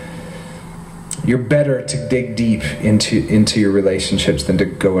 you're better to dig deep into your relationships than to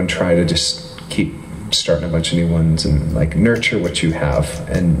go and try to just keep starting a bunch of new ones, and like nurture what you have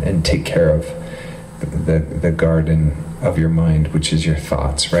and take care of the garden of your mind, which is your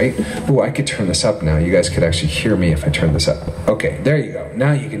thoughts, right? Oh, I could turn this up now. You guys could actually hear me if I turn this up. Okay, there you go.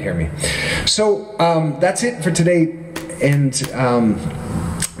 Now you can hear me. So that's it for today. And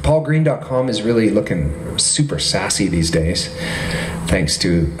paulgreene.com is really looking super sassy these days, thanks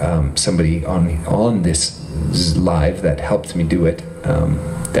to somebody on this live that helped me do it.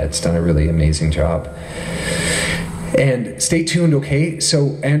 That's done a really amazing job. And stay tuned, okay?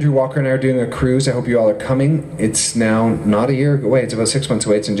 So Andrew Walker and I are doing a cruise. I hope you all are coming. It's now not a year away. It's about 6 months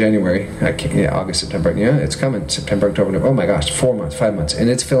away. It's in January. August, September. Yeah, it's coming. September, October, November. Oh my gosh, 4 months, 5 months. And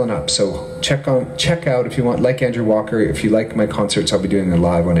it's filling up. So check out if you want, like Andrew Walker. If you like my concerts, I'll be doing a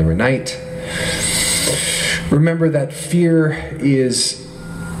live one every night. Remember that fear is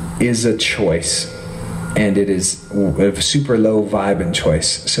a choice. And it is a super low vibe and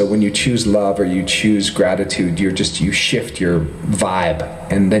choice. So when you choose love or you choose gratitude, you shift your vibe,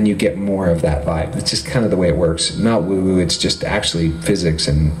 and then you get more of that vibe. It's just kind of the way it works. Not woo-woo, it's just actually physics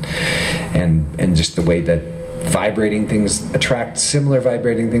and just the way that vibrating things attract similar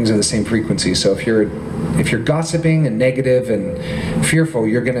vibrating things of the same frequency. So if you're gossiping and negative and fearful,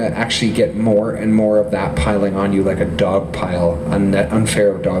 you're gonna actually get more and more of that piling on you, like a dog pile, that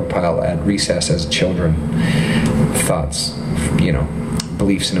unfair dog pile at recess as children. Thoughts,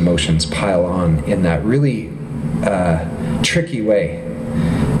 beliefs and emotions pile on in that really tricky way,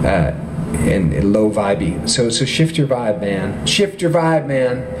 and low vibey. So shift your vibe, man. Shift your vibe,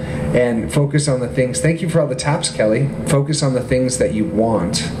 man. And focus on the things. Thank you for all the taps, Kelly. Focus on the things that you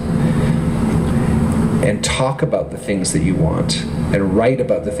want. And talk about the things that you want. And write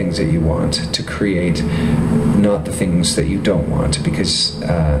about the things that you want to create, not the things that you don't want. Because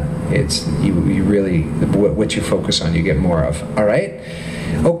it's you really, what you focus on, you get more of. All right?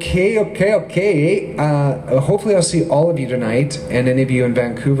 Okay. Hopefully I'll see all of you tonight, and any of you in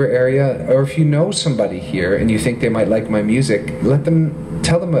Vancouver area, or if you know somebody here and you think they might like my music,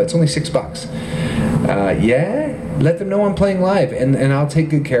 tell them it's only $6. Let them know I'm playing live, and I'll take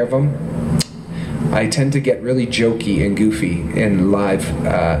good care of them. I tend to get really jokey and goofy in live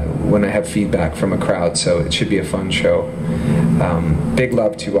when I have feedback from a crowd, so it should be a fun show. Big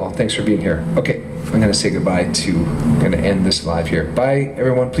love to you all. Thanks for being here. Okay, I'm going to say goodbye I'm going to end this live here. Bye,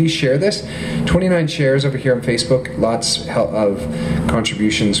 everyone. Please share this. 29 shares over here on Facebook. Lots of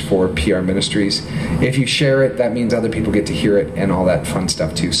contributions for PR Ministries. If you share it, that means other people get to hear it and all that fun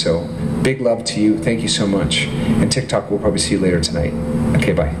stuff too. So big love to you. Thank you so much. And TikTok, we'll probably see you later tonight.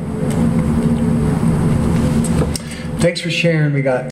 Okay, bye. Thanks for sharing. We got